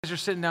As you're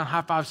sitting down,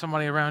 high five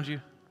somebody around you.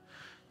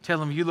 Tell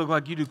them you look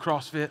like you do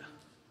CrossFit.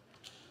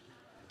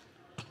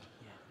 Yeah,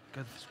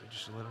 go this way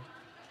just a little.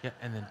 Yeah,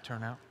 and then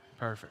turn out.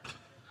 Perfect.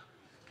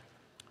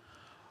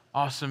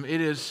 Awesome. It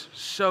is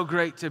so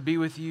great to be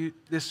with you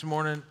this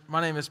morning.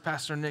 My name is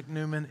Pastor Nick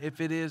Newman.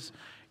 If it is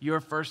your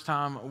first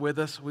time with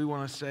us, we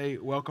want to say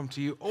welcome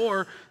to you.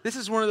 Or this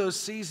is one of those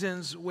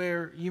seasons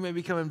where you may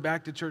be coming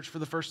back to church for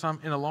the first time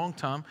in a long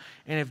time.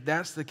 And if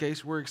that's the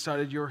case, we're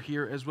excited you're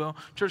here as well.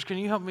 Church, can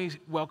you help me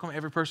welcome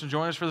every person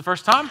joining us for the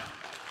first time?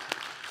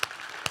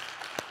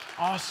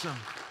 Awesome.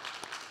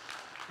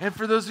 And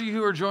for those of you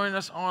who are joining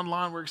us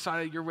online, we're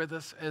excited you're with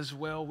us as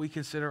well. We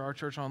consider our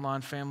Church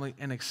Online family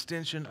an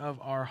extension of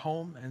our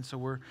home, and so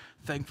we're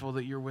thankful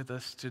that you're with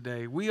us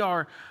today. We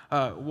are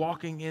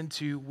walking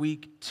into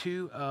week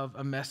 2 of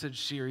a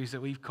message series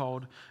that we've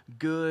called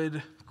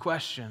Good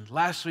Question.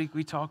 Last week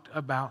we talked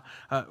about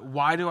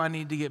why do I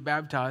need to get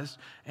baptized,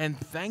 and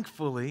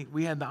thankfully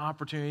we had the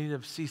opportunity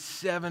to see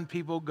 7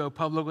 people go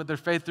public with their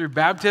faith through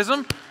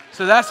baptism,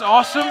 so that's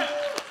awesome.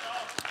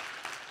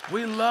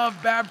 We love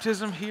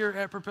baptism here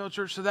at Propel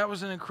Church, so that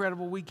was an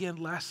incredible weekend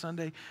last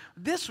Sunday.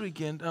 This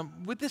weekend,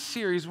 with this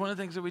series, one of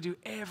the things that we do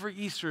every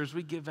Easter is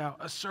we give out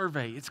a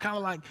survey. It's kind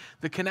of like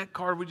the Connect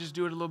card, we just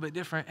do it a little bit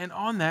different. And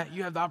on that,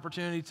 you have the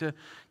opportunity to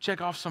check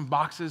off some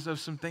boxes of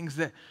some things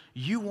that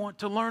you want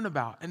to learn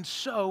about. And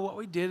so what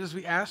we did is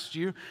we asked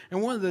you,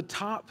 and one of the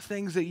top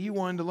things that you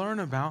wanted to learn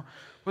about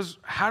was,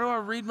 how do I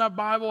read my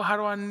Bible? How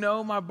do I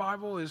know my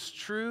Bible is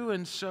true?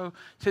 And so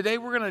today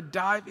we're going to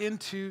dive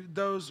into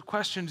those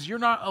questions. You're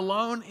not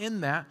alone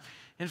in that.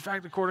 In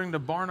fact, according to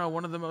Barna,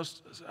 one of the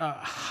most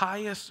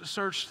highest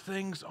searched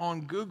things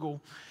on Google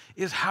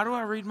is, how do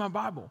I read my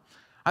Bible?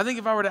 I think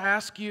if I were to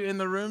ask you in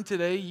the room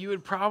today, you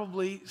would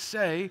probably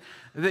say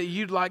that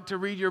you'd like to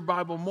read your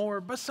Bible more,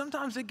 but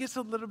sometimes it gets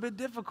a little bit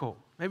difficult.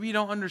 Maybe you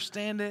don't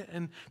understand it.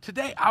 And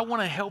today I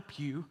want to help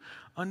you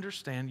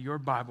understand your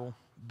Bible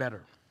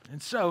better.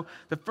 And so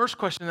the first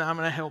question that I'm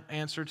going to help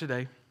answer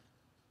today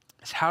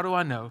is, how do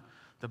I know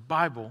the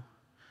Bible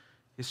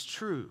is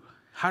true?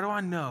 How do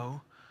I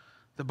know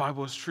the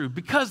Bible is true?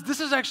 Because this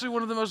is actually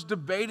one of the most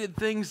debated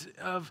things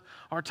of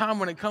our time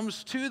when it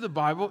comes to the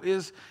Bible,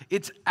 is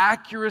its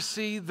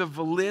accuracy, the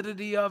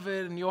validity of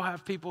it. And you'll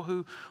have people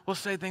who will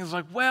say things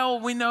like, well,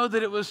 we know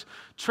that it was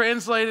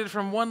translated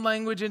from one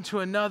language into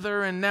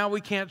another and now we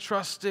can't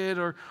trust it,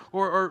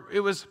 or it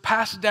was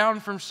passed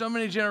down from so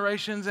many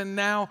generations and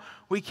now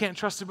we can't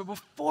trust it. But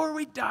before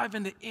we dive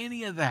into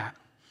any of that,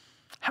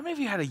 how many of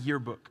you had a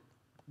yearbook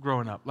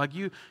growing up? Like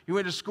you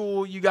went to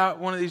school, you got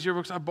one of these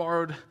yearbooks. I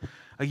borrowed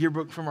a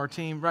yearbook from our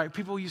team, right?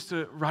 People used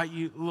to write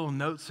you little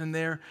notes in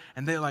there,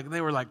 and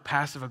they were like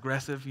passive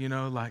aggressive,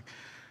 like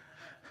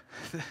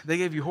they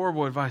gave you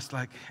horrible advice,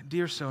 like,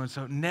 dear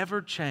so-and-so,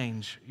 never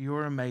change,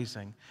 you're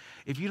amazing.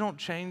 If you don't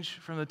change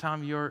from the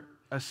time you're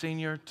a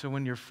senior to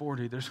when you're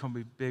 40, there's going to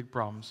be big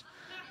problems.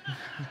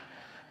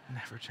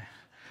 Never change.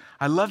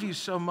 I love you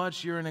so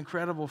much, you're an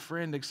incredible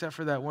friend, except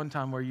for that one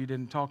time where you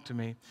didn't talk to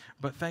me,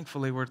 but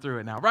thankfully we're through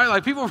it now, right?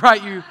 Like, people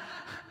write you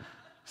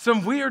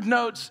some weird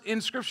notes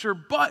in Scripture,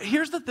 but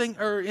here's the thing,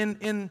 or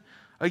in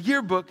a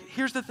yearbook,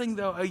 here's the thing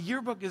though, a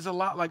yearbook is a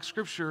lot like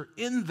Scripture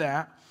in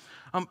that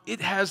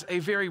it has a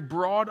very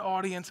broad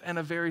audience and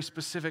a very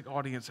specific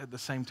audience at the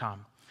same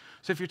time.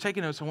 So if you're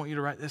taking notes, I want you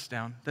to write this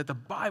down, that the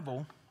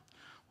Bible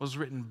was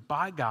written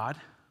by God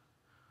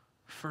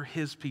for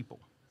His people.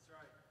 That's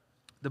right.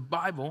 The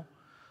Bible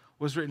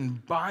was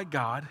written by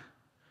God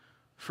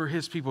for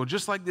His people.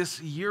 Just like this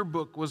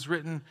yearbook was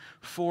written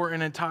for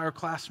an entire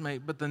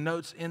classmate, but the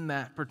notes in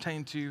that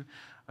pertain to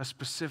a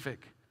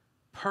specific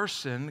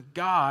person,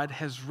 God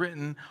has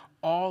written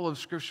all of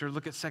Scripture.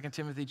 Look at 2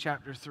 Timothy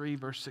chapter 3,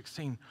 verse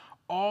 16.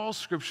 All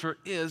Scripture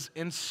is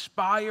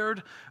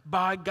inspired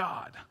by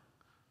God.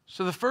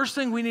 So the first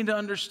thing we need to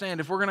understand,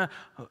 if we're going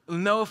to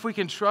know if we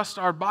can trust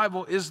our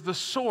Bible, is the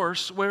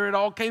source where it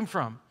all came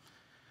from.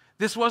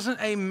 This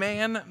wasn't a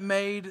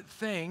man-made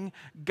thing.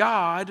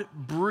 God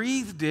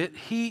breathed it.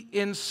 He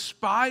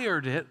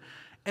inspired it.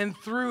 And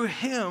through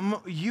Him,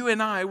 you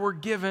and I were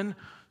given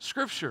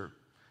Scripture.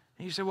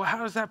 And you say, well,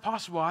 how is that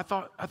possible? I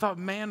thought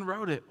man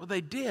wrote it. Well,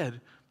 they did,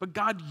 but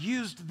God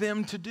used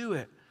them to do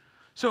it.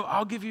 So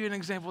I'll give you an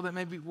example that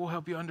maybe will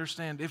help you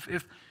understand.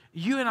 If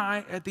you and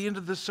I, at the end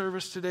of the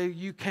service today,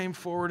 you came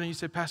forward and you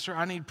said, Pastor,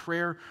 I need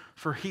prayer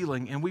for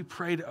healing, and we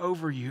prayed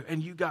over you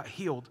and you got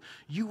healed,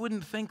 you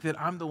wouldn't think that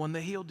I'm the one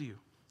that healed you.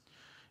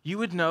 You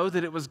would know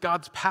that it was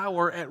God's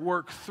power at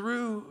work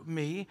through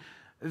me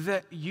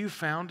that you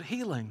found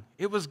healing.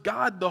 It was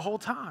God the whole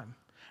time.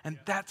 And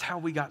that's how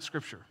we got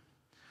Scripture.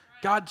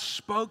 God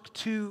spoke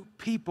to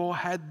people,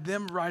 had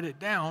them write it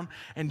down,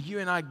 and you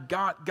and I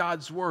got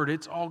God's word.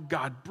 It's all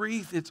God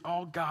breathed. It's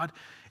all God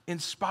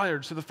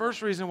inspired. So the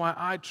first reason why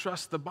I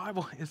trust the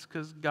Bible is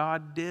because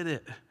God did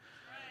it.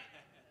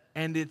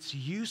 And it's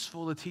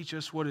useful to teach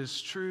us what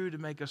is true, to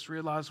make us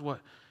realize what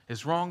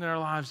is wrong in our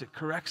lives. It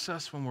corrects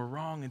us when we're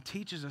wrong and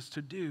teaches us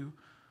to do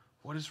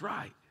what is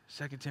right.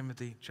 2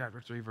 Timothy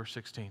chapter 3, verse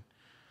 16.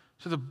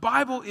 So the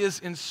Bible is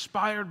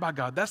inspired by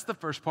God. That's the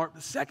first part.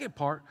 The second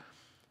part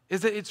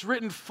is that it's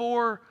written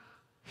for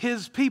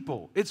His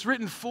people. It's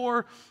written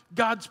for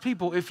God's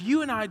people. If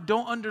you and I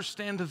don't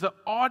understand the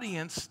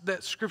audience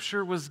that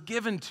Scripture was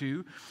given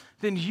to,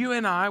 then you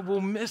and I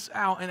will miss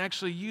out and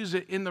actually use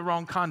it in the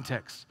wrong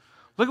context.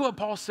 Look at what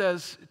Paul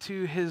says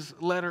to his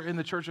letter in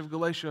the church of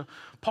Galatia.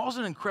 Paul's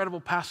an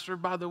incredible pastor,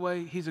 by the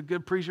way. He's a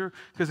good preacher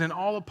because in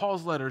all of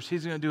Paul's letters,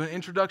 he's going to do an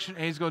introduction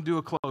and he's going to do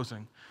a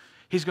closing.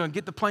 He's going to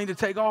get the plane to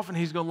take off and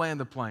he's going to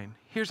land the plane.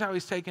 Here's how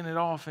he's taking it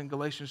off in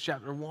Galatians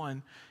chapter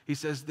 1. He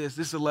says this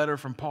is a letter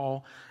from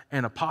Paul,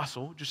 an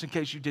apostle. Just in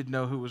case you didn't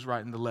know who was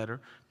writing the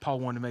letter, Paul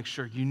wanted to make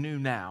sure you knew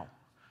now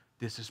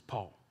this is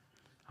Paul.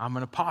 I'm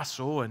an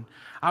apostle, and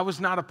I was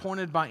not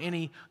appointed by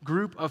any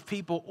group of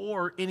people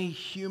or any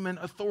human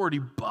authority,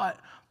 but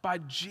by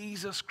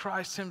Jesus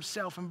Christ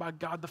Himself and by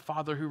God the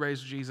Father who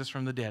raised Jesus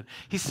from the dead.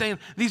 He's saying,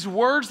 these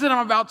words that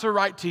I'm about to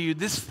write to you,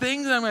 this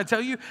thing that I'm going to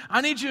tell you,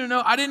 I need you to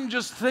know I didn't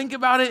just think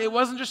about it. It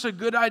wasn't just a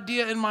good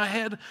idea in my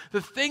head.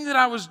 The thing that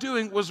I was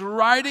doing was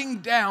writing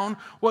down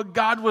what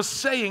God was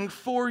saying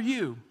for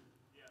you.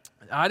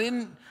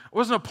 I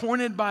wasn't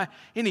appointed by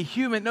any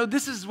human. No,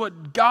 this is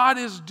what God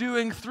is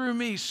doing through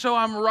me. So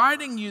I'm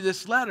writing you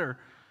this letter.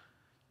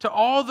 To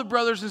all the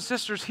brothers and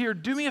sisters here,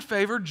 do me a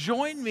favor,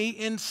 join me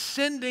in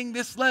sending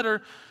this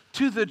letter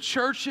to the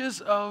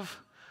churches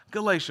of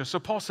Galatia. So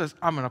Paul says,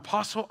 I'm an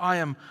apostle. I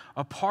am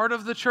a part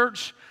of the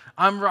church.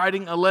 I'm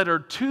writing a letter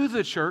to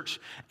the church,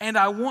 and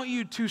I want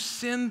you to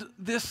send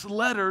this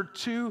letter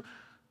to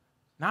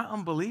not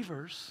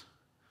unbelievers,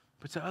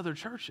 but to other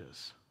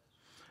churches.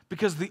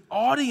 Because the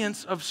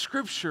audience of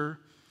Scripture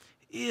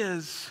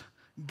is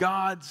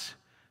God's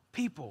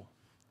people.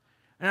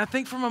 And I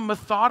think from a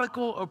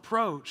methodical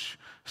approach,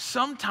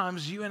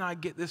 sometimes you and I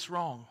get this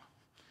wrong.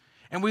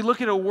 And we look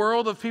at a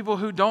world of people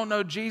who don't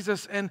know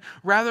Jesus, and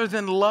rather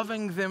than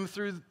loving them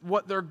through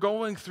what they're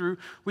going through,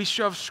 we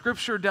shove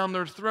Scripture down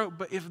their throat.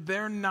 But if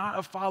they're not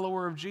a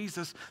follower of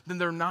Jesus, then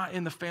they're not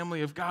in the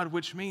family of God,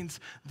 which means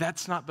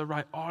that's not the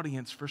right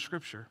audience for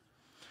Scripture.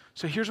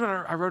 So here's what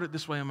I wrote it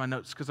this way in my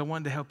notes because I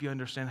wanted to help you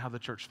understand how the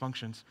church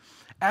functions.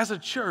 As a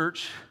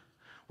church,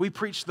 we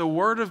preach the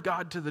Word of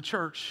God to the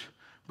church,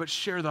 but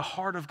share the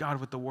heart of God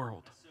with the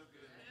world.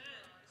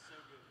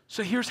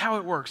 So here's how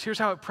it works. Here's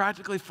how it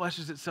practically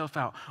fleshes itself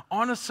out.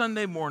 On a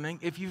Sunday morning,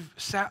 if you've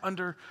sat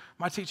under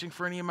my teaching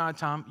for any amount of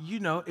time,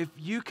 you know if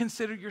you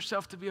consider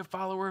yourself to be a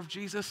follower of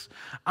Jesus,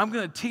 I'm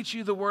going to teach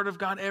you the Word of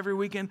God every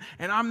weekend,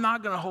 and I'm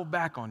not going to hold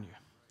back on you.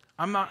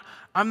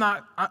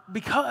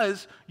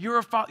 Because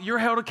you're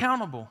held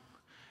accountable.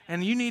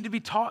 And you need to be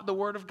taught the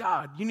Word of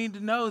God. You need to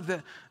know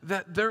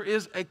that there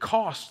is a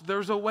cost.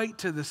 There's a weight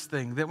to this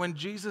thing. That when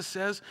Jesus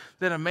says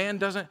that a man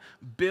doesn't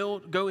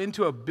go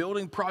into a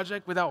building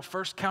project without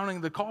first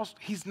counting the cost,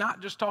 He's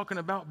not just talking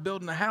about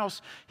building a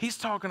house. He's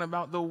talking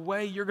about the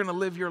way you're going to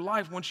live your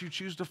life once you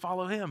choose to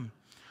follow Him.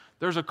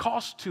 There's a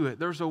cost to it.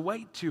 There's a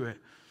weight to it.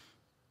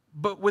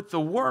 But with the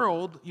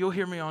world, you'll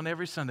hear me on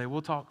every Sunday.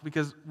 We'll talk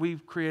because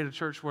we've created a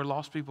church where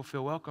lost people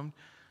feel welcomed.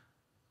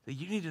 That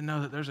you need to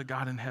know that there's a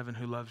God in heaven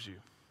who loves you.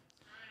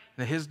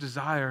 That His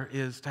desire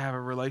is to have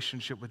a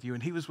relationship with you,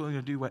 and He was willing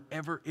to do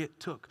whatever it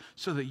took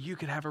so that you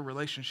could have a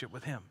relationship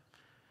with Him.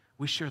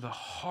 We share the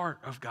heart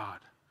of God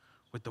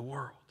with the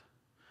world.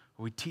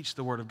 We teach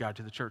the Word of God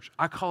to the church.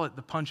 I call it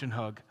the punch and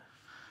hug.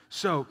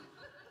 So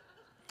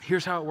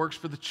here's how it works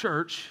for the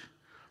church.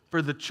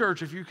 For the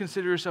church, if you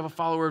consider yourself a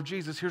follower of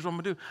Jesus, here's what I'm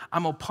going to do.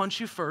 I'm going to punch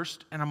you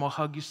first, and I'm going to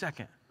hug you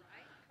second.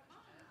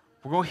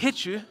 We're going to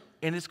hit you,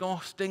 and it's going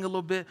to sting a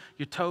little bit.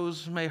 Your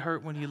toes may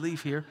hurt when you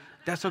leave here.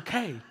 That's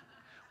okay.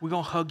 We're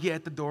going to hug you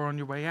at the door on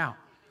your way out.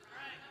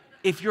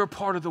 If you're a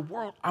part of the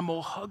world, I'm going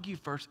to hug you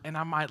first, and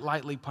I might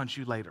lightly punch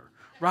you later,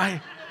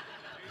 right?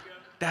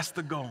 That's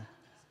the goal.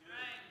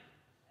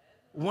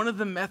 One of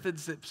the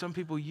methods that some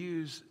people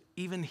use,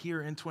 even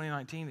here in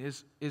 2019,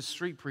 is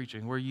street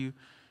preaching, where you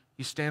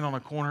stand on a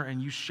corner and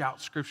you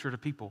shout Scripture to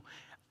people.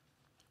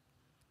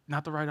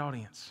 Not the right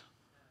audience.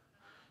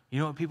 You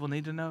know what people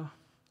need to know?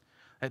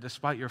 That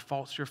despite your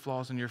faults, your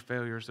flaws, and your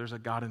failures, there's a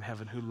God in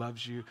heaven who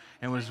loves you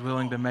and was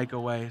willing to make a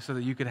way so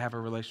that you could have a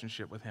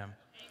relationship with Him.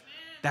 Amen.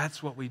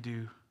 That's what we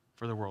do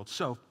for the world.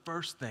 So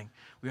first thing,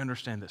 we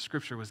understand that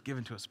Scripture was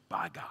given to us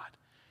by God,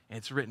 and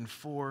it's written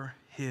for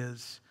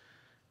His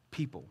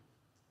people.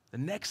 The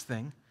next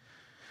thing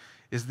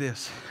is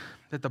this,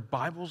 that the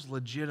Bible's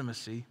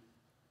legitimacy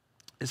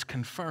is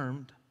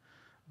confirmed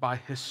by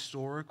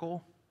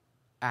historical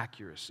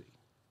accuracy.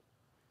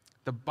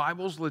 The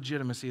Bible's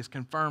legitimacy is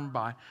confirmed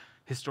by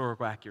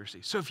historical accuracy.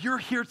 So if you're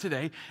here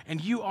today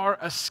and you are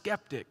a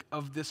skeptic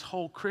of this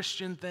whole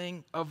Christian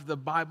thing of the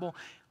Bible,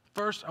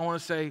 first I want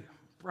to say,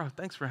 bro,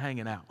 thanks for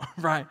hanging out,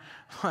 right?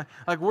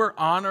 Like we're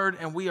honored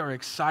and we are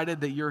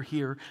excited that you're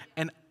here,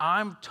 and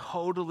I'm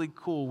totally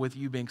cool with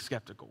you being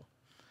skeptical.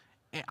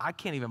 And I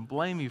can't even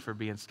blame you for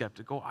being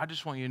skeptical. I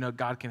just want you to know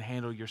God can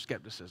handle your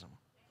skepticism.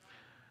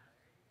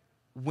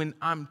 when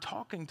I'm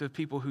talking to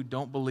people who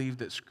don't believe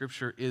that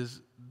Scripture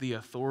is the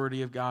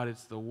authority of God,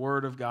 it's the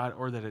Word of God,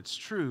 or that it's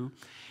true,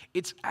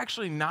 it's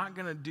actually not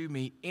going to do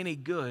me any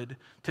good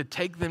to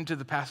take them to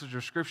the passage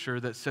of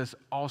Scripture that says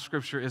all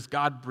Scripture is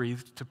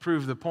God-breathed to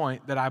prove the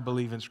point that I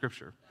believe in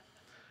Scripture,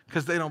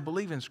 because they don't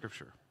believe in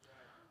Scripture.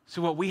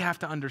 So what we have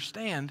to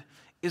understand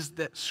is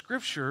that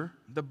Scripture,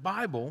 the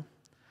Bible,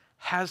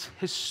 has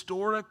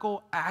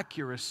historical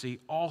accuracy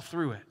all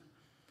through it.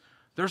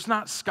 There's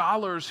not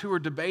scholars who are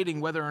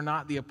debating whether or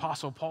not the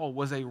Apostle Paul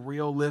was a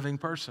real living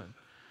person.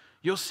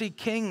 You'll see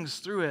kings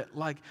through it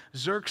like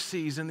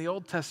Xerxes in the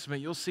Old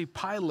Testament. You'll see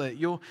Pilate.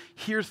 You'll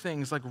hear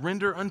things like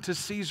render unto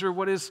Caesar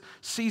what is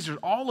Caesar.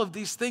 All of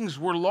these things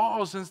were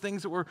laws and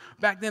things that were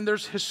back then.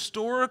 There's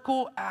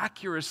historical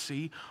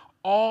accuracy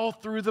all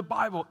through the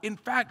Bible. In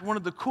fact, one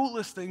of the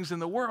coolest things in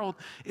the world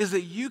is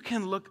that you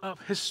can look up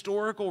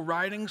historical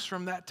writings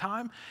from that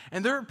time,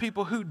 and there are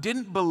people who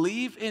didn't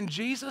believe in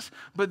Jesus,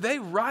 but they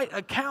write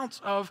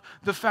accounts of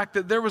the fact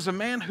that there was a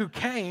man who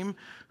came,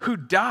 who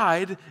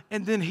died,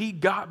 and then he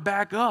got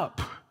back up.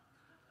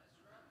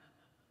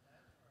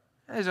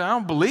 I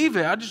don't believe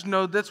it. I just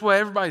know that's what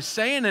everybody's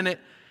saying, and it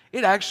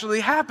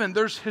actually happened.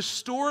 There's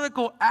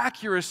historical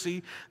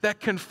accuracy that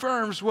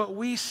confirms what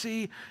we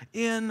see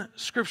in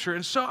Scripture.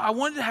 And so I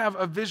wanted to have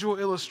a visual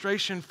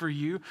illustration for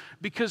you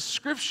because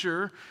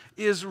Scripture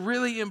is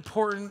really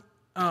important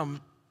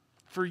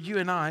for you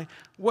and I.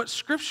 What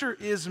Scripture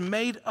is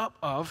made up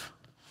of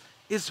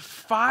is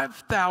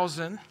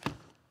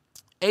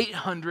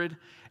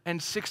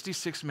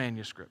 5,866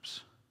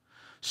 manuscripts.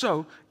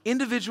 So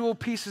individual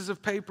pieces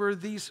of paper,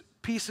 these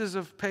pieces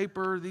of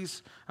paper,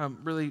 these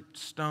really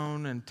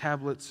stone and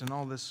tablets and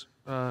all this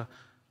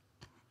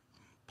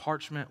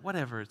parchment,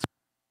 whatever it's.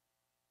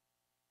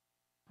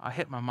 I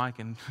hit my mic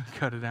and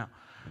cut it out.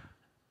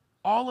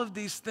 All of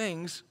these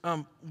things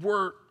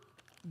were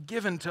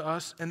given to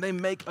us, and they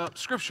make up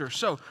Scripture.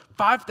 So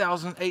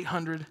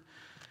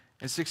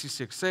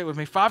 5,866. Say it with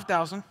me.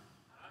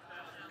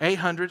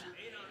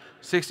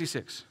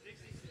 5,866.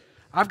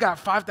 I've got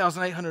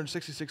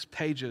 5,866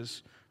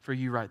 pages for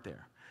you right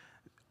there.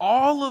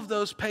 All of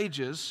those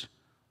pages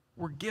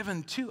were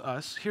given to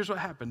us. Here's what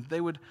happened. They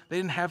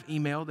didn't have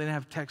email. They didn't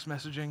have text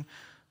messaging.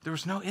 There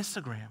was no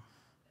Instagram.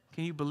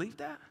 Can you believe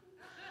that?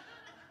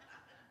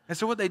 And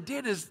so what they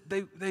did is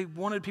they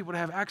wanted people to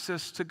have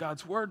access to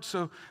God's Word,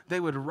 so they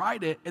would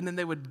write it, and then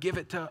they would give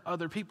it to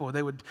other people.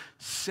 They would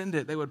send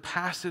it. They would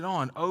pass it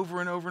on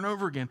over and over and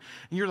over again.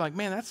 And you're like,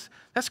 man,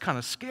 that's kind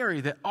of scary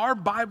that our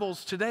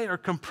Bibles today are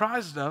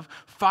comprised of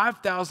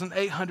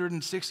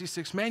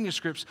 5,866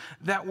 manuscripts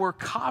that were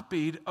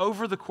copied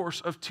over the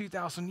course of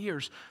 2,000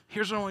 years.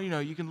 Here's what I want you to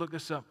know. You can look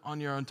this up on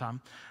your own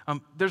time.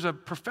 There's a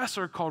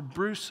professor called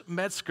Bruce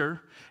Metzger,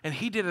 and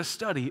he did a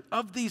study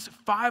of these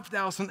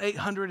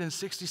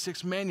 5,866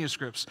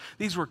 manuscripts.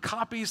 These were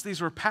copies.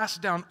 These were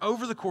passed down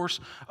over the course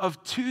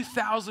of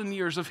 2,000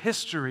 years of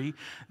history.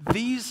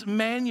 These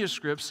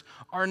manuscripts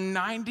are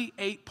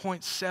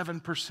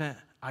 98.7%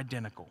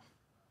 identical.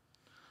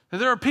 Now,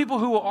 there are people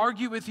who will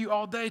argue with you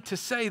all day to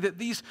say that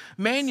these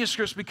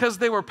manuscripts, because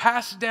they were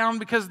passed down,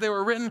 because they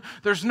were written,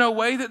 there's no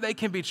way that they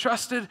can be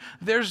trusted.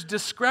 There's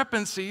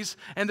discrepancies,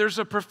 and there's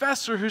a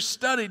professor who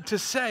studied to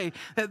say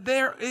that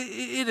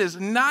it is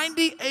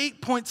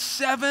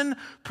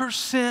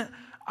 98.7%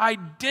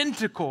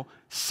 identical.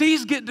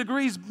 C's get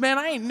degrees. Man,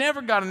 I ain't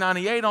never got a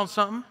 98 on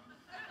something.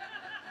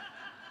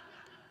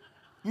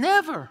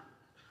 Never.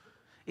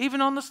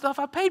 Even on the stuff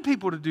I paid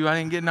people to do, I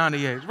didn't get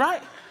 98s,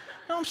 right? You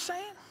know what I'm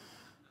saying?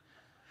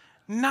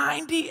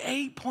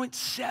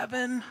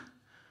 98.7%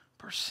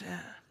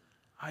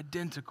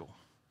 identical.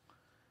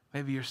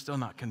 Maybe you're still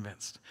not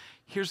convinced.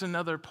 Here's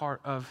another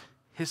part of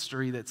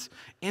history that's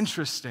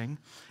interesting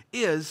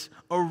is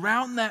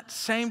around that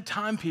same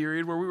time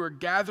period where we were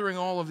gathering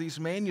all of these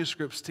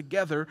manuscripts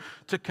together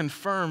to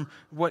confirm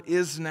what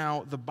is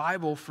now the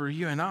Bible for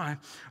you and I,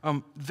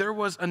 there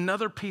was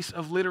another piece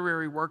of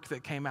literary work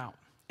that came out,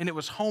 and it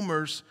was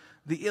Homer's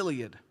The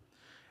Iliad.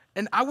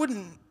 And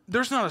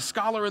there's not a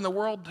scholar in the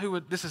world who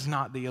would, this is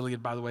not the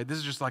Iliad, by the way. This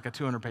is just like a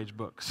 200-page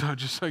book. So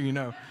just so you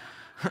know,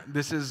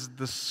 this is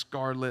the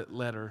Scarlet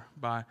Letter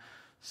by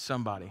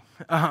somebody.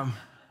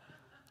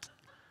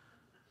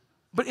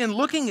 But in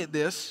looking at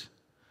this,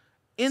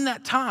 in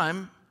that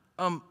time,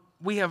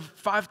 we have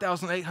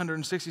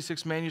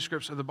 5,866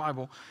 manuscripts of the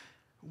Bible.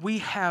 We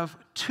have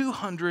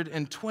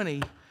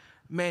 220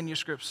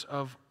 manuscripts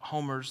of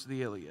Homer's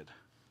The Iliad.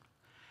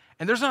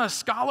 And there's not a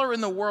scholar in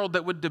the world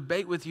that would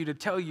debate with you to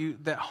tell you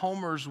that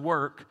Homer's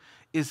work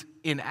is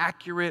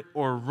inaccurate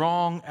or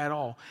wrong at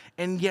all.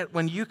 And yet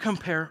when you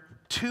compare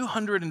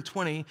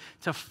 220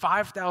 to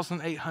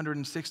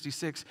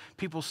 5,866,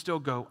 people still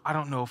go, I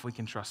don't know if we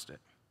can trust it.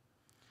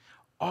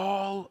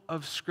 All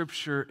of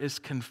Scripture is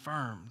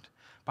confirmed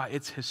by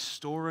its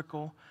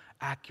historical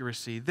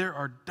accuracy. There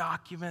are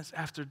documents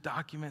after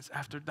documents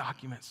after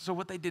documents. So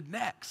what they did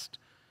next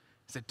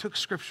is they took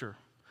Scripture,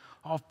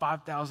 all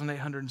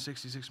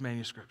 5,866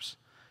 manuscripts,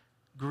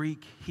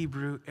 Greek,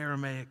 Hebrew,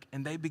 Aramaic,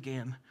 and they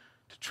began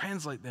to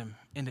translate them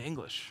into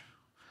English.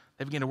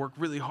 They began to work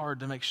really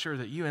hard to make sure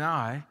that you and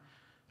I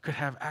could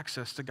have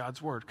access to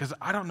God's word. Because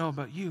I don't know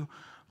about you,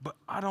 but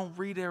I don't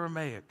read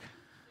Aramaic.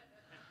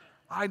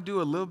 I do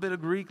a little bit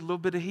of Greek, a little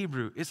bit of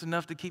Hebrew. It's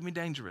enough to keep me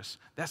dangerous.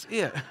 That's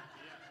it.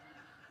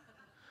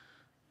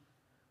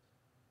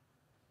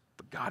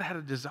 But God had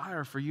a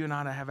desire for you and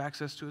I to have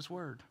access to his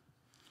word.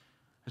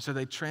 And so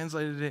they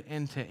translated it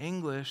into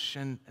English,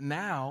 and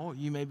now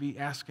you may be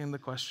asking the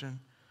question,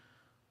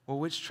 well,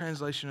 which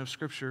translation of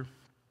Scripture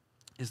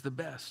is the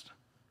best?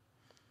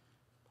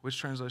 Which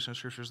translation of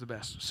Scripture is the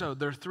best? So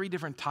there are three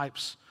different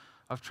types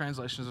of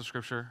translations of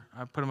Scripture.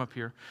 I put them up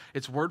here.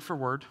 It's word for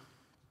word,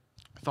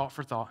 thought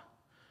for thought,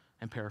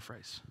 and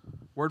paraphrase.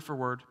 Word for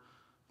word,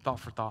 thought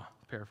for thought,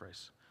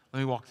 paraphrase. Let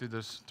me walk through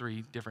those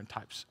three different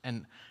types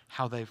and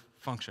how they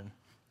function.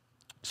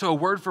 So a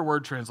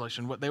word-for-word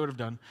translation, what they would have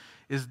done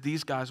is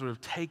these guys would have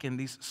taken,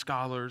 these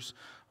scholars,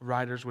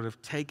 writers would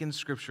have taken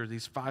Scripture,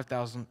 these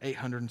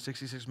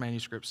 5,866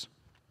 manuscripts,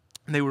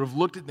 and they would have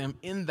looked at them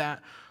in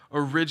that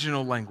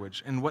original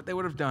language. And what they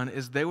would have done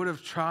is they would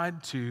have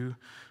tried to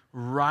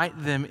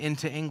write them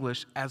into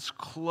English as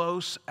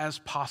close as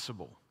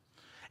possible.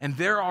 And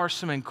there are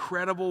some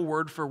incredible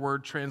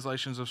word-for-word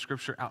translations of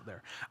Scripture out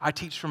there. I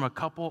teach from a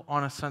couple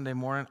on a Sunday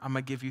morning. I'm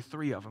going to give you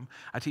three of them.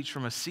 I teach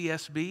from a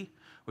CSB,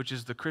 which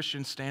is the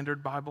Christian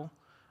Standard Bible.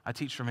 I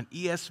teach from an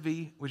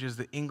ESV, which is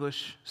the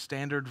English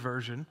Standard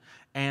Version,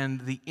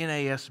 and the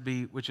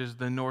NASB, which is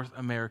the North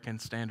American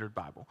Standard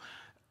Bible.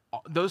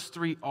 Those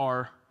three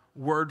are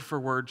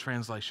word-for-word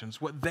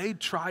translations. What they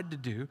tried to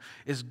do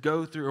is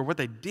go through, or what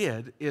they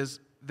did is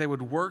they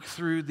would work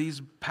through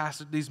these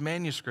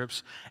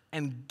manuscripts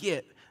and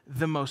get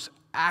the most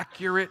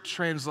accurate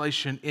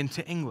translation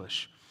into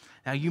English.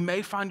 Now, you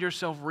may find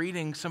yourself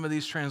reading some of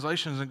these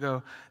translations and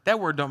go, that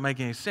word don't make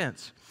any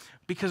sense.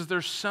 Because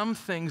there's some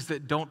things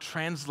that don't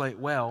translate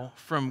well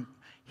from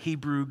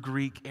Hebrew,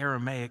 Greek,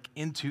 Aramaic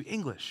into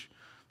English.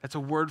 That's a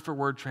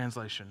word-for-word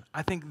translation.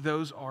 I think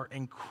those are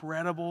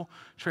incredible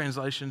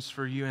translations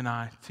for you and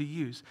I to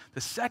use.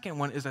 The second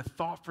one is a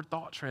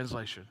thought-for-thought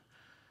translation.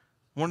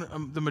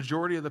 The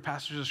majority of the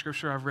passages of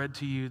Scripture I've read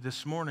to you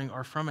this morning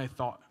are from a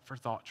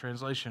thought-for-thought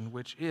translation,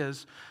 which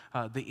is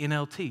the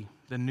NLT,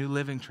 the New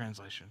Living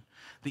Translation.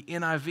 The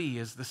NIV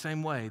is the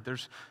same way.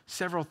 There's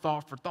several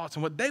thought-for-thoughts.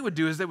 And what they would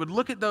do is they would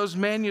look at those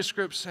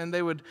manuscripts and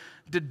they would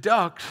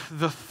deduct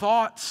the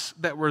thoughts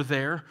that were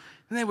there,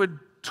 and they would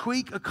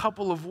tweak a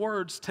couple of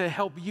words to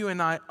help you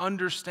and I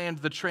understand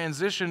the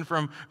transition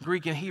from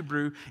Greek and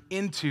Hebrew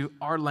into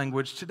our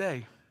language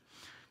today.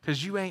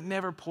 Because you ain't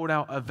never pulled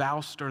out a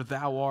thou'st or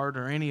thou art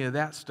or any of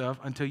that stuff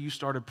until you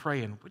started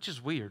praying, which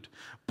is weird.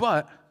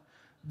 But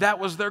that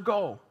was their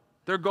goal.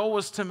 Their goal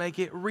was to make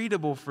it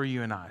readable for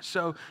you and I.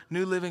 So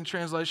New Living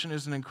Translation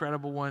is an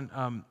incredible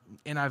one.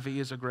 NIV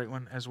is a great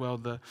one as well.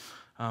 The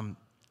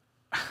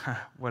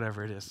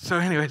whatever it is. So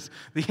anyways,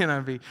 the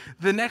NIV.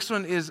 The next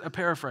one is a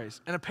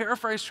paraphrase. And a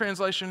paraphrase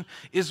translation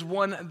is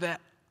one that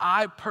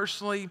I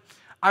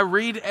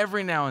read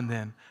every now and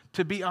then.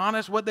 To be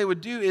honest, what they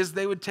would do is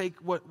they would take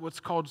what's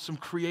called some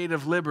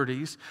creative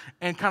liberties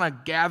and kind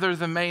of gather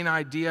the main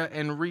idea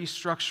and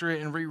restructure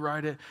it and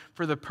rewrite it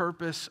for the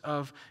purpose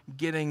of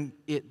getting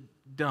it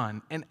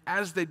done. And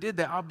as they did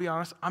that, I'll be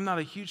honest, I'm not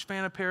a huge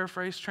fan of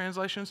paraphrase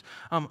translations,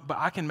 but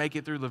I can make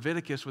it through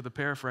Leviticus with a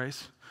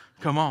paraphrase.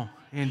 Come on,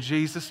 in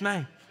Jesus'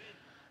 name.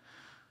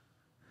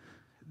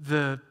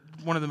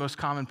 One of the most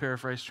common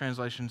paraphrase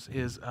translations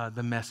is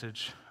the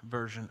Message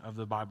version of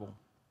the Bible.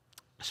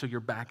 So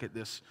you're back at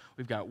this.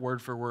 We've got word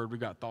for word, we've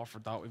got thought for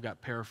thought, we've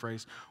got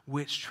paraphrase.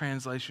 Which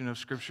translation of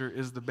Scripture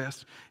is the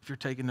best? If you're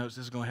taking notes,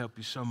 this is going to help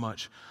you so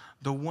much.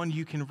 The one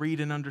you can read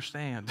and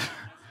understand.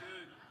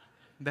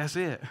 That's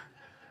it.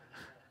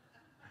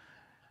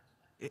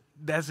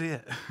 That's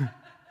it.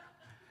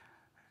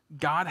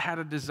 God had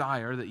a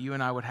desire that you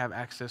and I would have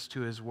access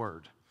to his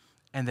word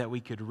and that we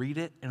could read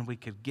it and we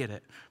could get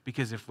it.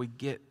 Because if we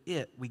get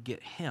it, we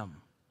get him.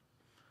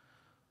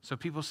 So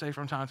people say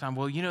from time to time,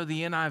 well, you know,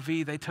 the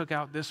NIV, they took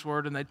out this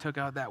word and they took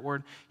out that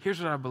word.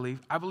 Here's what I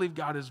believe. I believe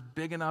God is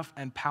big enough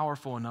and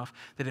powerful enough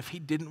that if he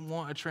didn't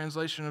want a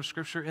translation of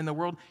Scripture in the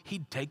world,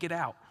 he'd take it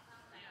out.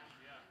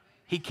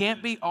 He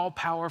can't be all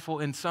powerful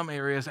in some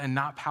areas and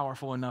not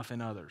powerful enough in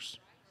others.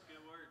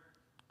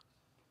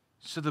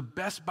 So the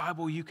best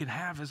Bible you can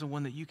have is the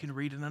one that you can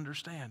read and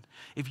understand.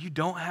 If you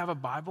don't have a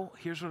Bible,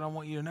 here's what I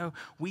want you to know.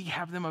 We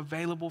have them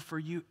available for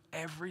you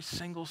every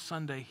single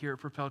Sunday here at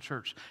Propel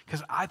Church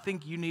because I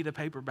think you need a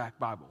paperback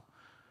Bible.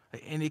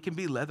 And it can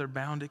be leather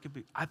bound.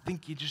 I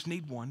think you just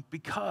need one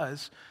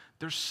because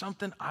there's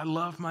something. I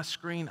love my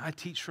screen. I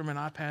teach from an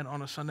iPad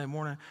on a Sunday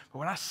morning. But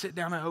when I sit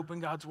down and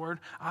open God's Word,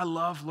 I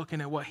love looking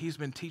at what he's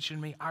been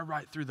teaching me. I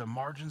write through the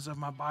margins of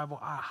my Bible.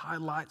 I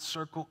highlight,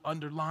 circle,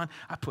 underline.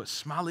 I put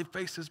smiley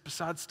faces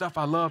beside stuff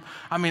I love.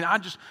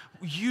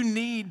 You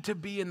need to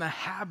be in the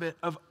habit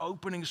of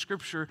opening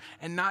Scripture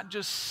and not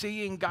just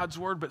seeing God's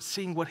Word, but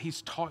seeing what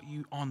he's taught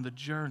you on the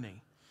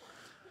journey.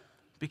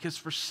 Because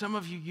for some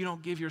of you, you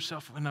don't give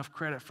yourself enough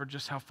credit for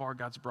just how far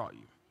God's brought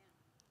you.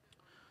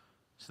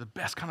 So the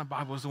best kind of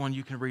Bible is the one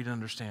you can read and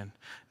understand.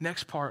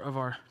 Next part of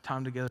our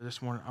time together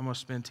this morning, I'm going to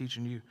spend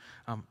teaching you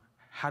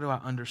how do I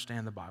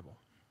understand the Bible?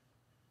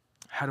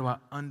 How do I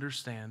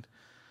understand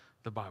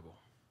the Bible?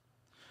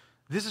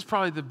 This is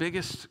probably the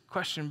biggest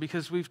question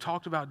because we've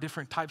talked about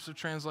different types of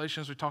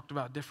translations. We talked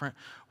about different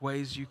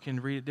ways you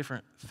can read it,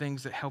 different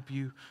things that help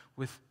you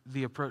with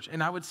the approach.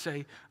 And I would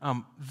say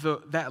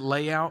that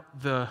layout,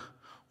 the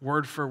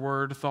word for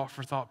word, thought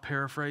for thought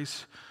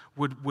paraphrase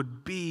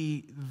would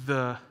be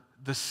the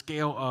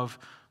scale of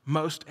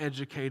most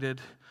educated,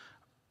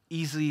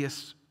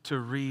 easiest to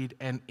read,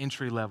 and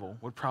entry level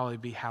would probably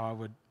be how I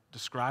would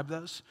describe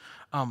those.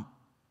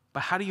 But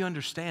how do you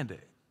understand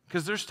it?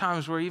 Because there's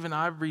times where even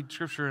I read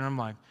Scripture and I'm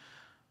like,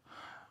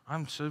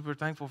 I'm super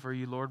thankful for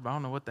you, Lord, but I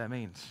don't know what that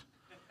means.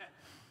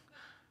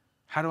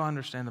 How do I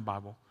understand the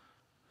Bible?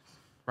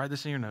 Write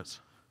this in your notes.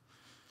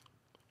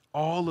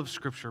 All of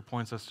Scripture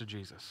points us to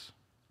Jesus.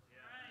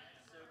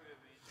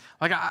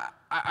 Like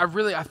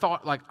I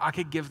thought like I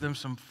could give them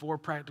some 4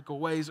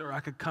 practical ways, or I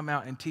could come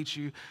out and teach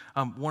you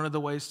one of the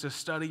ways to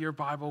study your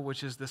Bible,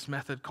 which is this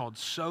method called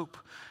SOAP,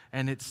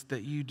 and it's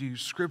that you do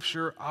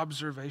scripture,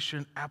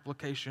 observation,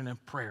 application,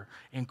 and prayer.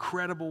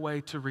 Incredible way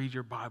to read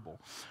your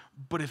Bible.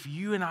 But if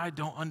you and I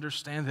don't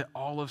understand that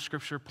all of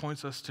Scripture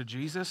points us to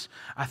Jesus,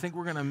 I think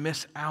we're going to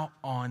miss out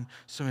on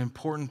some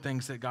important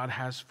things that God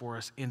has for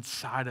us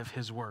inside of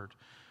His Word.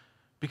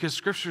 Because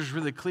Scripture is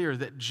really clear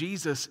that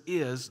Jesus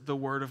is the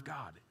Word of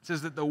God. It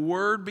says that the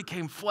Word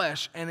became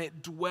flesh and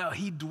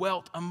He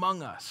dwelt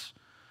among us.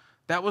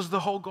 That was the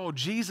whole goal.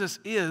 Jesus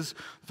is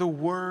the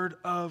Word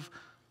of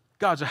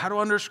God. So how do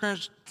I understand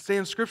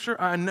Scripture?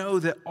 I know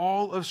that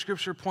all of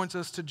Scripture points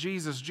us to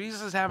Jesus.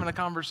 Jesus is having a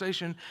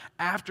conversation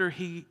after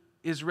He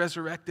is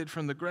resurrected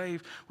from the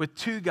grave with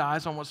 2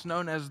 guys on what's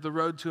known as the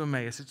road to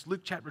Emmaus. It's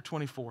Luke chapter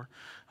 24.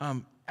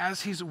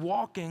 As He's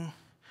walking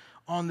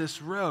on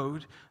this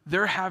road,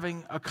 they're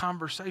having a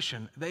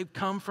conversation. They've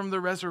come from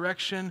the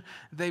resurrection,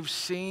 they've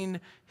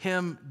seen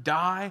Him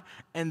die,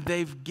 and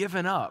they've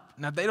given up.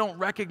 Now, they don't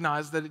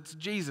recognize that it's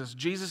Jesus.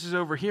 Jesus is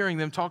overhearing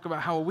them talk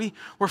about how we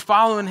were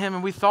following Him,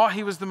 and we thought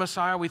He was the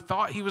Messiah, we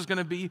thought He was going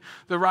to be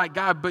the right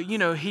guy, but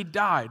He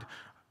died.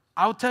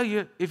 I'll tell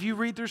you, if you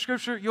read through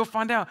Scripture, you'll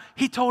find out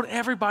He told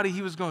everybody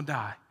He was going to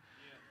die.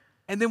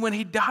 And then when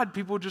He died,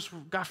 people just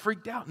got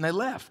freaked out, and they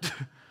left.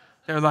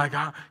 They're like,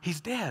 He's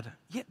dead.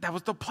 Yeah, that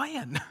was the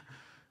plan.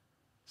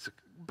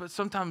 But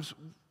sometimes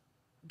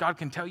God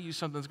can tell you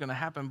something's going to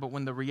happen, but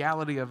when the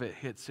reality of it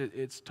hits,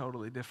 it's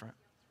totally different.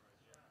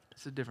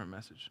 It's a different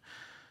message.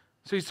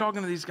 So He's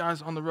talking to these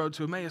guys on the road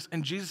to Emmaus,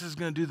 and Jesus is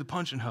going to do the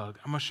punch and hug.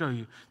 I'm going to show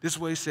you. This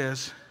way He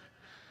says,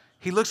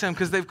 He looks at them,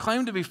 because they've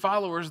claimed to be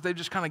followers. They've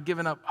just kind of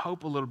given up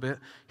hope a little bit.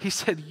 He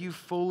said, you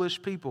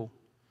foolish people.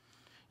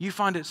 You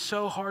find it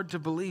so hard to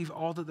believe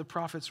all that the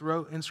prophets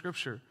wrote in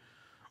Scripture.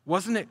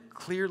 Wasn't it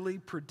clearly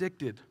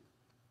predicted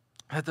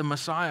that the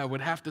Messiah would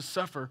have to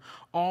suffer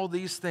all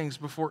these things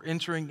before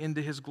entering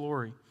into His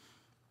glory?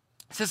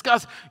 He says,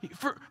 guys,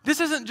 this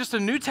isn't just a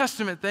New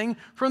Testament thing.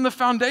 From the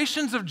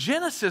foundations of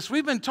Genesis,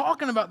 we've been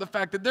talking about the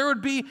fact that there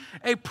would be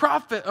a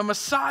prophet, a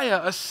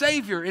Messiah, a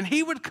Savior, and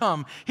He would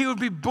come. He would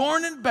be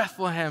born in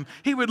Bethlehem.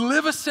 He would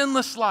live a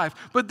sinless life,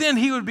 but then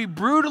He would be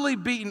brutally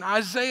beaten.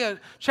 Isaiah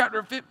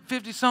chapter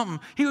 50-something.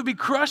 He would be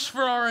crushed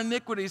for our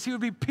iniquities. He would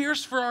be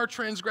pierced for our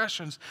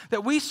transgressions.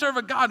 That we serve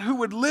a God who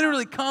would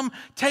literally come,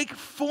 take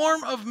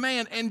form of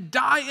man, and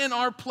die in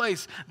our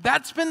place.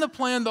 That's been the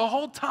plan the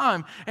whole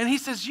time. And He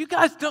says, you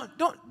guys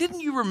didn't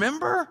you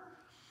remember?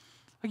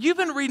 You've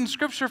been reading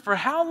Scripture for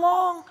how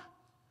long?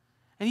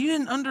 And you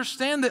didn't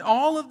understand that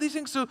all of these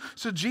things.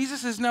 So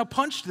Jesus has now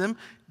punched them.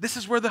 This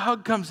is where the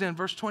hug comes in,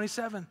 verse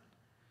 27. It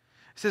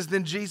says,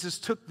 then Jesus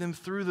took them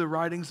through the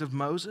writings of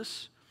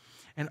Moses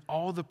and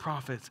all the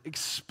prophets,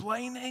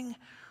 explaining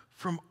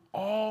from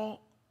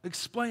all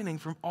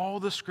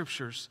the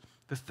Scriptures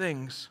the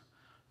things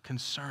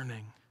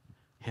concerning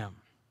Him.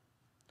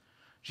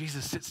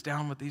 Jesus sits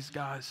down with these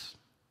guys.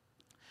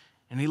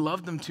 And He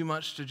loved them too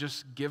much to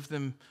just give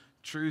them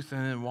truth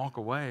and then walk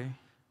away.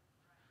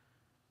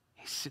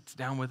 He sits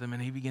down with them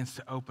and He begins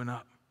to open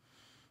up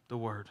the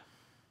Word.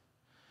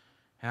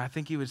 And I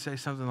think He would say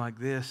something like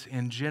this: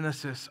 in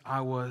Genesis, I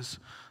was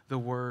the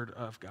Word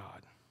of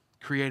God,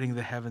 creating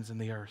the heavens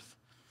and the earth.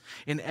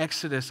 In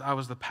Exodus, I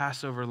was the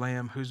Passover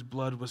lamb whose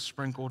blood was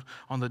sprinkled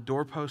on the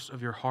doorposts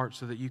of your heart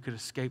so that you could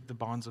escape the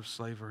bonds of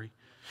slavery.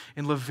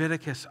 In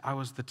Leviticus, I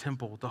was the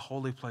temple, the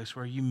holy place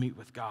where you meet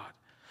with God.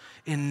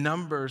 In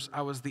Numbers,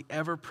 I was the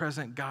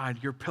ever-present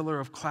guide, your pillar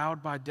of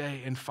cloud by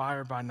day and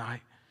fire by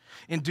night.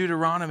 In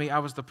Deuteronomy, I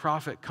was the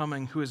prophet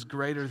coming who is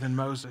greater than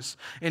Moses.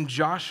 In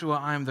Joshua,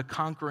 I am the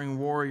conquering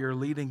warrior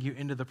leading you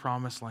into the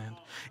promised land.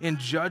 In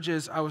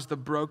Judges, I was the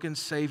broken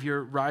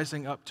Savior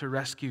rising up to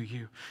rescue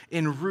you.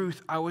 In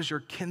Ruth, I was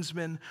your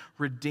kinsman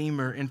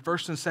redeemer. In 1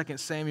 and 2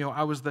 Samuel,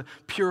 I was the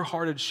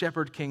pure-hearted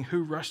shepherd king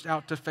who rushed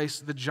out to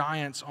face the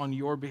giants on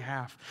your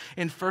behalf.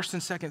 In 1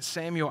 and 2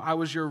 Samuel, I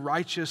was your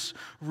righteous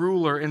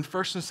ruler. In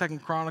 1 and 2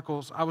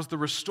 Chronicles, I was the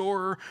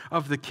restorer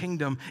of the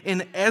kingdom.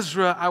 In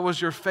Ezra, I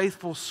was your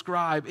faithful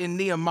scribe. In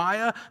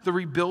Nehemiah, the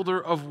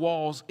rebuilder of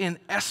walls. In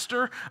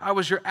Esther, I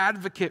was your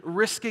advocate,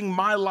 risking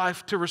my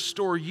life to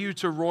restore you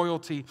to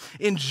royalty.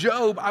 In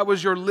Job, I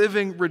was your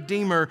living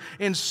redeemer.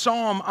 In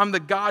Psalm, I'm the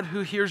God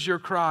who hears your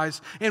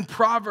cries. In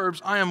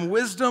Proverbs, I am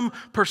wisdom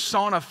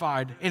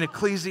personified. In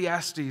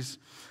Ecclesiastes,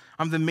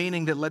 I'm the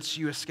meaning that lets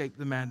you escape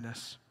the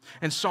madness.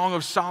 In Song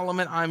of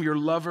Solomon, I am your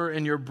lover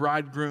and your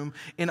bridegroom.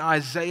 In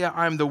Isaiah,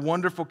 I am the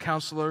wonderful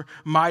counselor,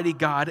 mighty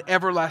God,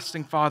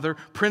 everlasting Father,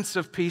 Prince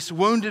of Peace,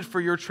 wounded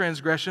for your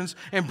transgressions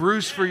and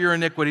bruised for your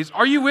iniquities.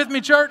 Are you with me,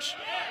 church?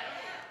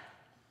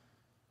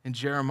 In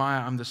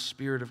Jeremiah, I'm the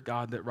Spirit of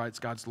God that writes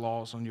God's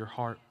laws on your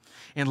heart.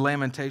 In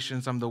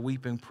Lamentations, I'm the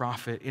weeping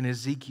prophet. In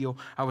Ezekiel,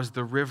 I was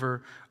the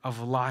river of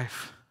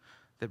life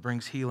that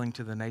brings healing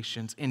to the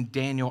nations. In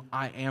Daniel,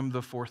 I am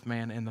the fourth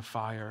man in the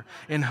fire.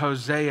 In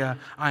Hosea,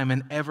 I am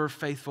an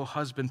ever-faithful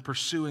husband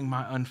pursuing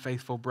my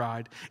unfaithful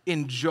bride.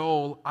 In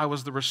Joel, I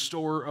was the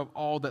restorer of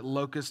all that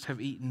locusts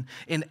have eaten.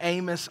 In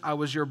Amos, I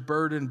was your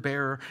burden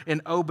bearer.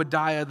 In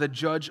Obadiah, the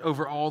judge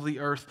over all the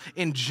earth.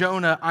 In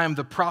Jonah, I am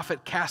the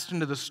prophet cast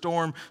into the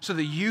storm so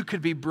that you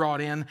could be brought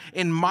in.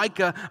 In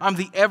Micah, I'm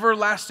the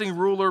everlasting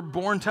ruler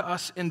born to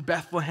us in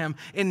Bethlehem.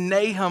 In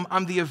Nahum,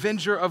 I'm the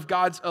avenger of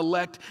God's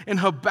elect. In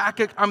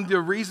Habakkuk, I'm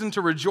the reason to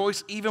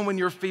rejoice even when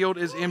your field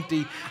is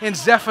empty. In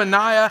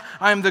Zephaniah,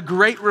 I am the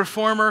great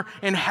reformer.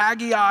 In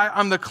Haggai,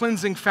 I'm the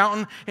cleansing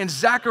fountain. In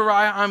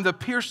Zechariah, I'm the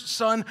pierced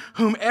son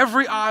whom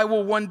every eye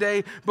will one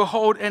day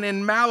behold. And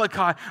in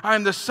Malachi, I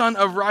am the son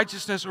of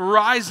righteousness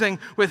rising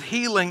with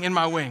healing in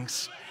my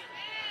wings.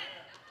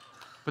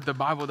 But the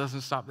Bible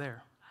doesn't stop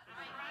there.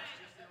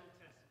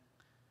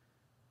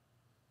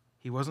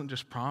 He wasn't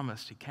just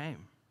promised, he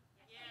came.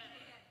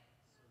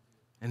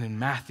 And in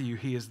Matthew,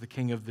 he is the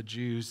King of the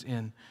Jews.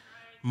 In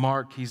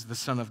Mark, he's the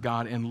Son of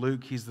God. In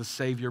Luke, he's the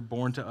Savior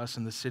born to us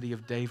in the city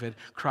of David,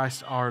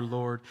 Christ our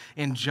Lord.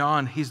 In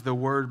John, he's the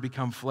Word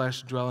become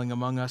flesh dwelling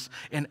among us.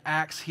 In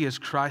Acts, he is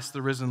Christ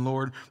the risen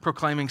Lord,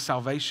 proclaiming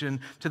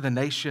salvation to the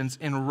nations.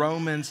 In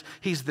Romans,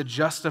 he's the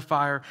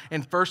justifier.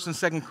 In 1st and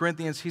 2nd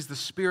Corinthians, he's the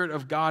Spirit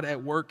of God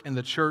at work in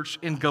the church.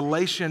 In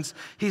Galatians,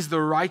 he's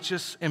the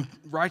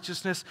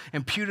righteousness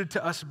imputed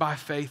to us by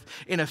faith.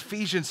 In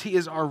Ephesians, he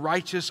is our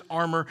righteous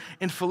armor.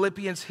 In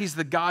Philippians, he's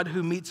the God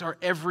who meets our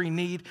every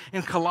need.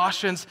 In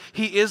Colossians,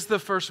 he is the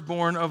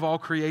firstborn of all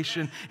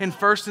creation. In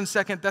 1st and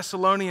 2nd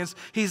Thessalonians,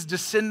 he's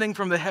descending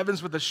from the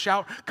heavens with a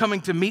shout, coming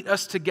to meet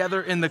us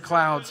together in the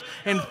clouds.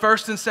 In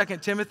 1st and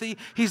 2nd Timothy,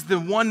 he's the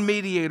one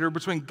mediator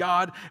between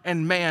God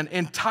and man.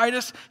 In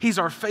Titus, he's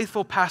our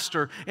faithful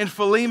pastor. In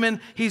Philemon,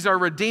 he's our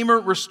redeemer,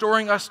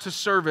 restoring us to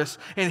service.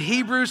 In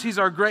Hebrews, he's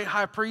our great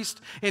high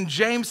priest. In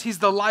James, he's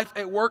the life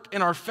at work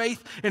in our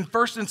faith. In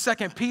 1st and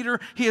 2nd Peter,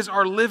 he is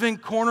our living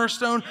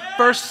cornerstone.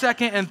 1st,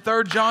 2nd, and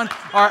 3rd John,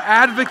 our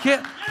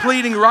advocate,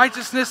 pleading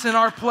righteousness in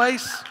our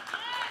place.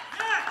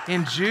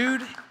 In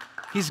Jude,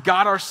 he's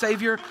God our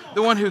Savior,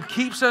 the one who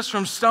keeps us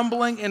from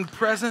stumbling and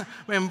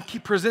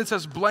presents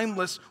us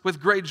blameless with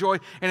great joy.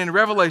 And in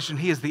Revelation,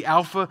 he is the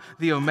Alpha,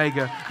 the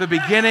Omega, the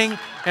beginning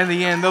and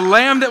the end, the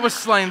Lamb that was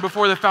slain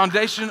before the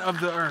foundation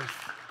of the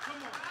earth.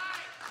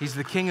 He's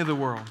the King of the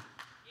world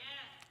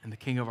and the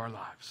King of our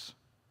lives.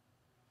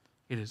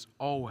 It has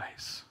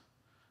always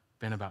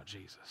been about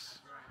Jesus.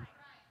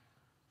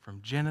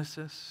 From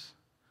Genesis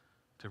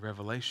to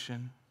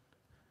Revelation,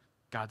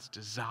 God's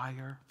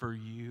desire for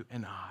you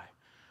and I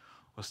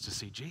was to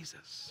see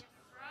Jesus.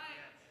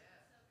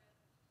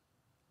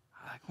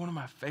 Like one of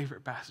my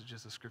favorite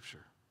passages of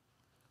Scripture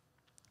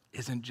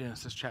is in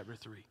Genesis chapter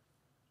 3.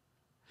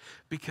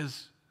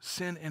 Because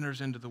sin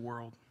enters into the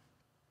world.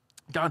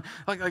 God,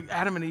 like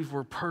Adam and Eve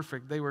were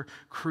perfect. They were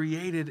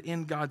created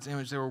in God's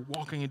image. They were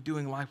walking and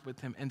doing life with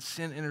him. And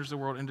sin enters the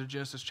world into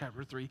Genesis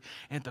chapter 3.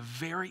 And at the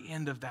very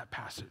end of that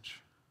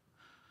passage,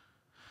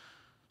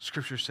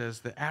 Scripture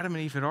says that Adam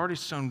and Eve had already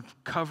sewn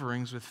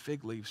coverings with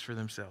fig leaves for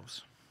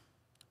themselves.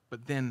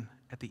 But then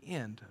at the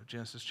end of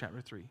Genesis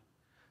chapter 3,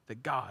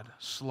 that God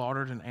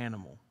slaughtered an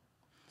animal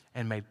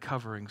and made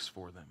coverings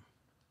for them.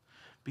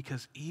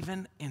 Because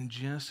even in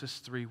Genesis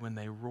 3, when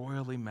they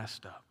royally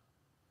messed up,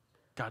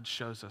 God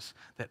shows us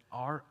that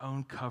our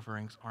own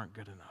coverings aren't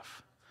good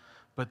enough,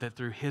 but that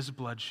through his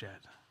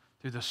bloodshed,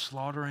 through the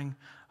slaughtering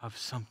of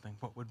something,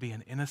 what would be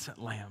an innocent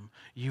lamb,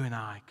 you and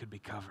I could be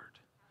covered.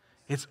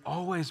 It's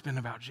always been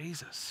about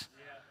Jesus.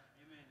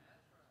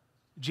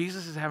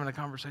 Jesus is having a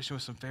conversation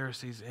with some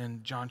Pharisees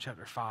in John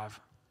chapter 5.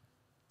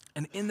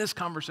 And in this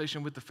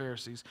conversation with the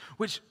Pharisees,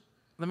 which,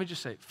 let me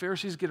just say,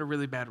 Pharisees get a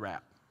really bad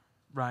rap,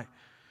 right?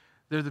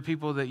 They're the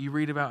people that you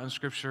read about in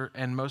Scripture,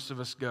 and most of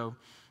us go,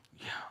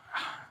 yeah,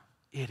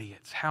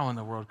 idiots. How in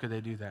the world could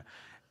they do that?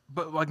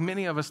 But like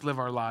many of us live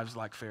our lives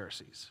like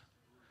Pharisees.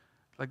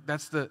 Like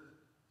that's the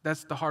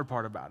hard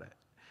part about it.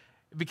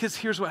 Because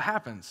here's what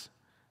happens.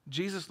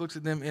 Jesus looks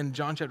at them in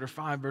John chapter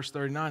 5, verse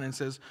 39 and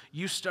says,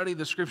 you study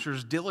the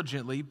Scriptures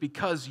diligently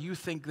because you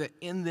think that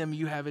in them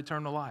you have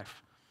eternal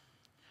life.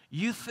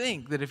 You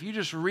think that if you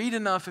just read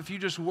enough, if you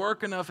just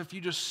work enough, if you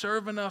just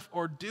serve enough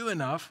or do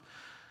enough,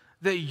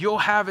 that you'll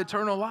have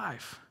eternal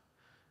life.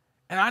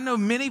 And I know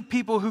many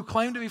people who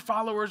claim to be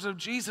followers of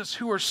Jesus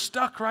who are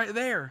stuck right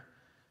there.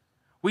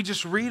 We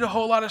just read a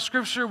whole lot of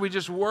scripture, we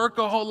just work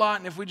a whole lot,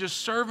 and if we just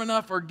serve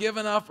enough or give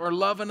enough or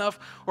love enough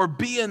or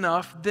be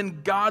enough,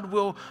 then God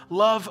will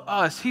love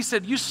us. He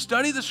said, you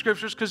study the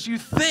scriptures because you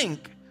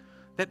think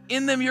that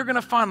in them you're going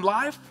to find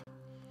life,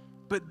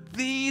 but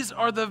these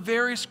are the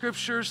very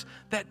scriptures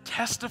that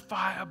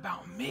testify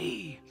about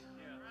me.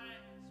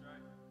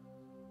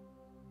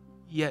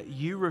 Yet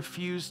you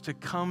refuse to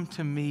come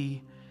to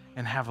me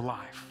and have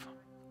life.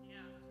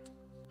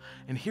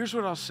 And here's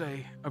what I'll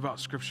say about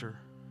scripture,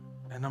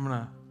 and I'm going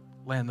to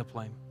land the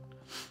plane.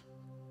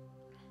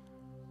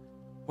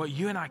 What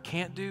you and I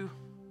can't do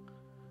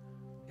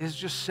is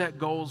just set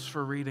goals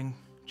for reading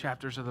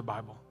chapters of the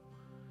Bible.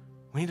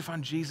 We need to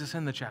find Jesus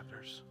in the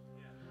chapters.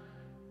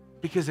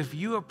 Because if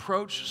you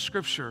approach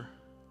scripture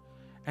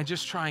and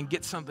just try and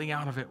get something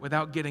out of it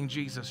without getting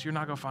Jesus, you're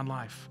not going to find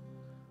life.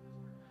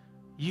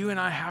 You and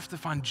I have to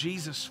find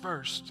Jesus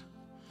first,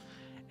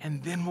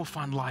 and then we'll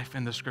find life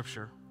in the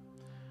scripture.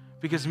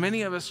 Because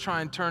many of us try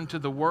and turn to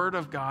the Word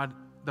of God,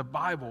 the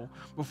Bible,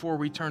 before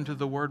we turn to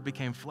the Word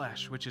became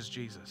flesh, which is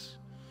Jesus.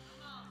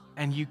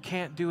 And you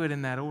can't do it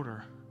in that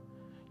order.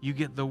 You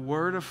get the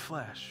Word of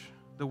flesh,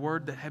 the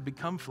Word that had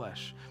become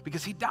flesh,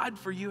 because He died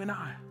for you and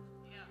I.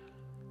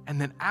 And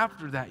then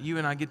after that, you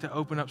and I get to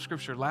open up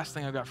scripture. Last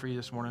thing I got for you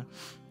this morning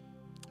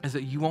is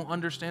that you won't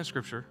understand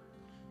scripture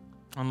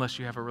unless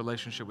you have a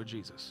relationship with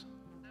Jesus.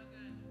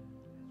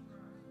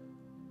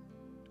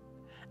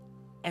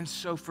 And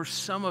so for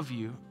some of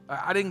you,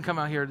 I didn't come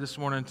out here this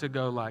morning to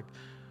go like,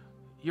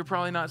 you're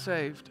probably not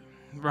saved.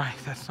 Right,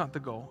 that's not the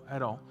goal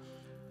at all.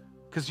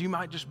 Because you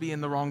might just be in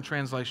the wrong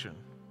translation,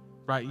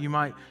 right? You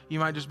might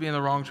just be in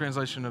the wrong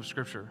translation of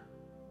Scripture.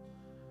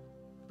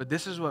 But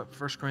this is what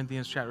 1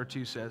 Corinthians chapter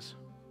 2 says.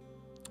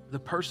 The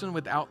person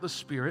without the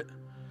Spirit,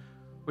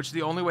 which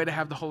the only way to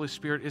have the Holy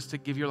Spirit is to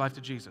give your life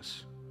to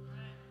Jesus.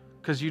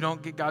 Because you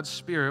don't get God's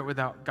Spirit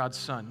without God's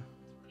Son.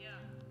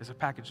 It's a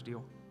package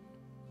deal.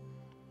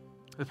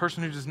 The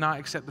person who does not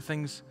accept the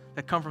things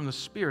that come from the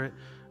Spirit,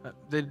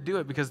 they do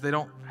it because they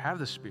don't have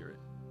the Spirit.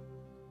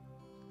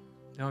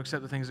 They don't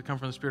accept the things that come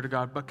from the Spirit of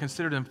God, but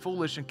consider them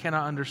foolish and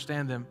cannot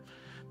understand them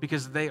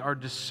because they are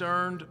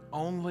discerned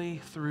only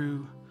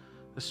through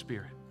the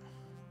Spirit.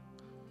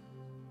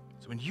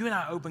 So when you and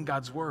I open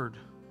God's Word,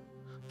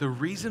 the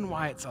reason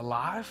why it's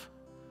alive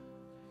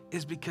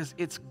is because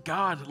it's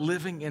God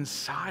living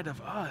inside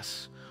of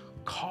us,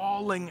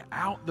 calling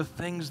out the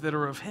things that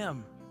are of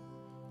Him.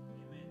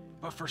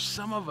 But for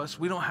some of us,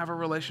 we don't have a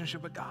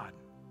relationship with God.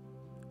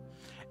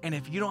 And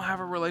if you don't have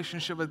a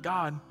relationship with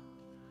God,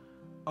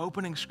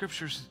 opening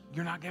scriptures,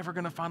 you're not ever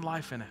going to find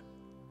life in it.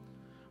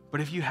 But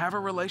if you have a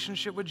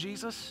relationship with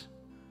Jesus,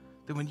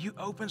 then when you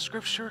open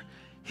scripture,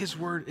 His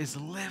Word is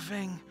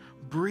living,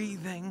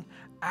 breathing,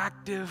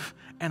 active,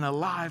 and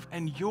alive,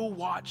 and you'll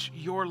watch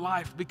your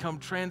life become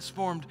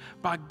transformed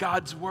by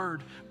God's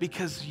Word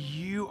because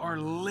you are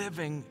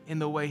living in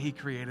the way He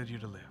created you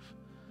to live,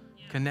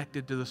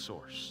 connected to the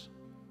source.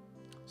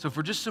 So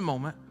for just a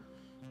moment,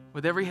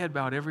 with every head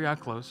bowed, every eye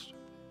closed,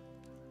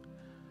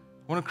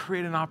 I want to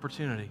create an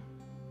opportunity.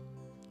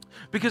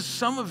 Because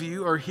some of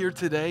you are here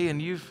today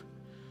and you've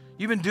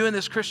been doing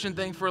this Christian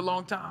thing for a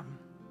long time.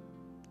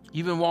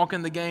 You've been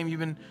walking the game, you've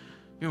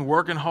been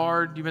working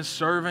hard, you've been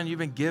serving, you've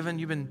been giving,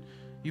 you've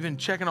been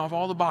checking off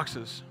all the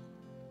boxes,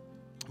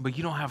 but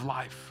you don't have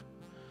life.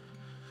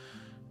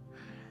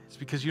 It's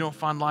because you don't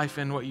find life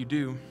in what you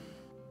do.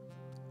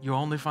 You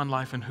only find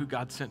life in who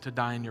God sent to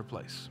die in your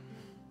place.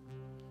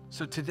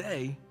 So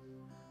today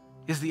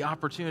is the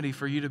opportunity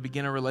for you to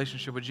begin a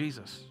relationship with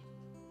Jesus.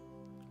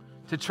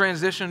 To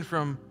transition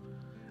from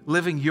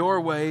living your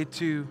way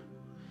to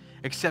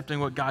accepting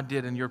what God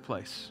did in your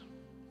place.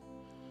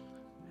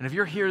 And if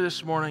you're here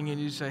this morning and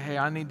you say, hey,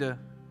 I need to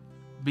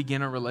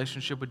begin a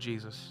relationship with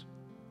Jesus,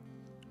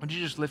 would you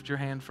just lift your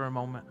hand for a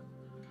moment?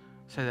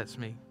 Say, that's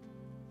me.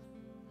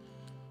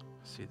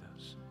 I see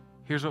those.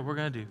 Here's what we're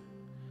going to do.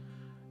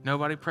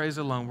 Nobody prays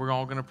alone. We're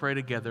all going to pray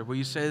together. Will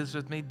you say this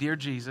with me? Dear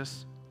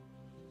Jesus,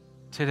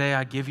 today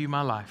I give you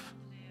my life.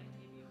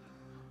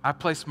 I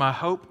place my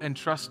hope and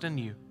trust in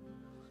you.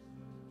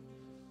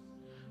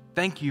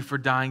 Thank you for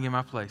dying in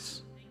my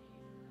place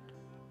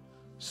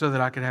so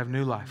that I could have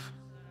new life.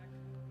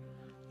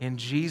 In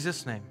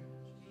Jesus' name,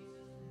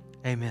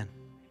 amen.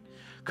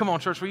 Come on,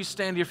 church, will you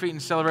stand to your feet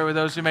and celebrate with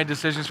those who made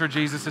decisions for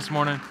Jesus this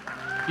morning?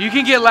 You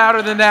can get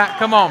louder than that.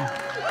 Come on.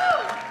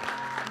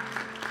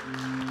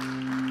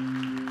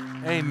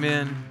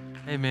 Amen.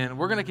 Amen.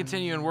 We're going to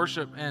continue in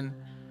worship and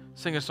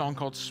sing a song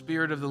called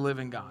Spirit of the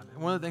Living God.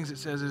 And one of the things it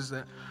says is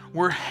that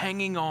we're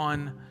hanging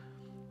on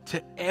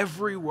to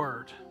every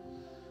word.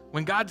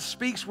 When God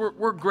speaks,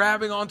 we're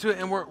grabbing onto it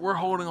and we're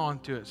holding on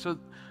to it. So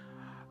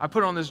I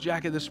put on this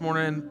jacket this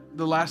morning, and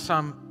the last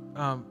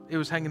time it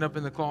was hanging up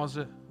in the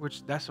closet,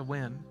 which that's a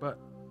win, but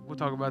we'll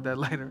talk about that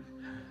later.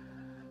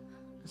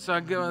 So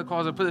I go in the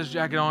closet, put this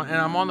jacket on, and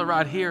I'm on the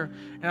ride here,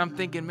 and I'm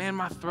thinking, man,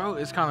 my throat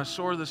is kind of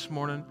sore this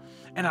morning.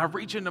 And I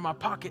reach into my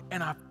pocket,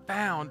 and I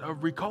found a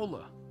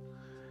Ricola.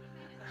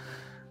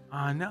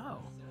 I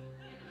know.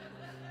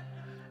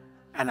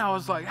 And I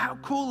was like, how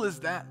cool is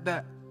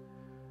that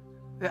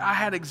I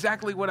had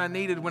exactly what I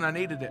needed when I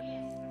needed it.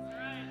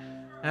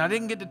 And I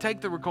didn't get to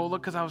take the Ricola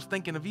because I was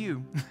thinking of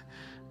you.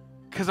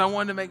 Because I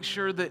wanted to make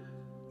sure that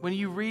when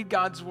you read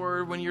God's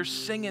word, when you're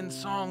singing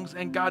songs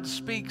and God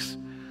speaks,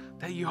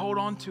 that you hold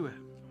on to it.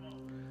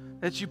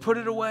 That you put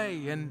it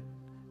away. And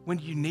when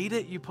you need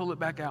it, you pull it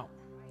back out.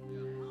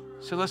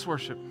 So let's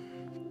worship.